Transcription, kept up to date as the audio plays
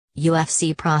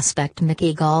UFC prospect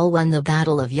Mickey Gall won the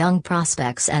Battle of Young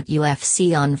Prospects at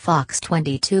UFC on Fox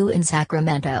 22 in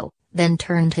Sacramento, then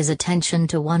turned his attention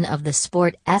to one of the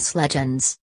sport's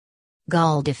legends.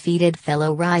 Gall defeated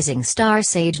fellow rising star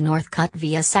Sage Northcutt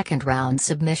via second-round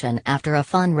submission after a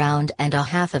fun round and a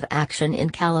half of action in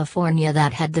California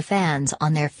that had the fans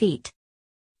on their feet.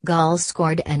 Gall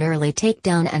scored an early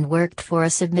takedown and worked for a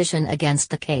submission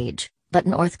against the cage, but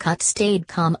Northcutt stayed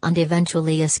calm and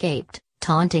eventually escaped,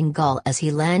 taunting Gall as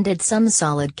he landed some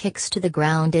solid kicks to the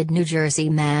grounded New Jersey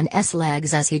man's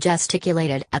legs as he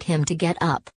gesticulated at him to get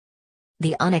up.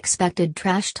 The unexpected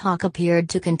trash talk appeared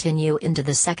to continue into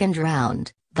the second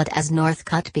round, but as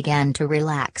Northcutt began to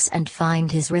relax and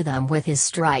find his rhythm with his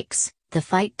strikes, the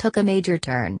fight took a major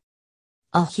turn.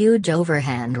 A huge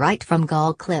overhand right from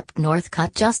Gall clipped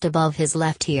Northcutt just above his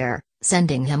left ear,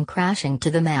 sending him crashing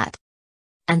to the mat.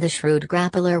 And the shrewd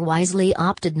grappler wisely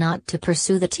opted not to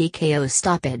pursue the TKO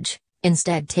stoppage,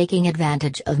 instead taking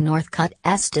advantage of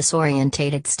Northcutt's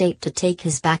disorientated state to take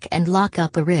his back and lock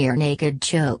up a rear naked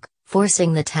choke,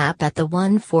 forcing the tap at the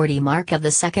 1:40 mark of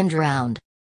the second round.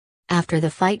 After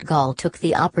the fight, Gall took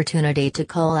the opportunity to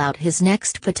call out his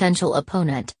next potential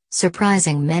opponent,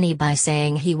 surprising many by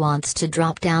saying he wants to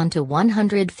drop down to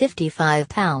 155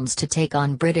 pounds to take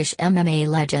on British MMA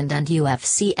legend and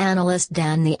UFC analyst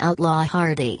Dan The Outlaw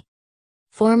Hardy.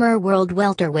 Former world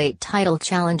welterweight title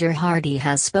challenger Hardy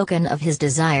has spoken of his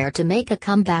desire to make a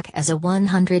comeback as a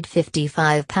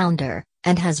 155-pounder,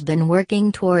 and has been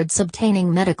working towards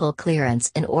obtaining medical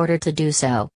clearance in order to do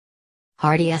so.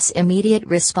 Hardy's immediate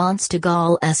response to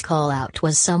Gall's call-out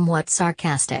was somewhat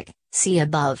sarcastic, see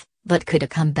above, but could a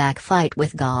comeback fight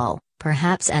with Gall,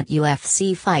 perhaps at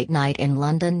UFC Fight Night in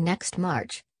London next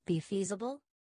March, be feasible?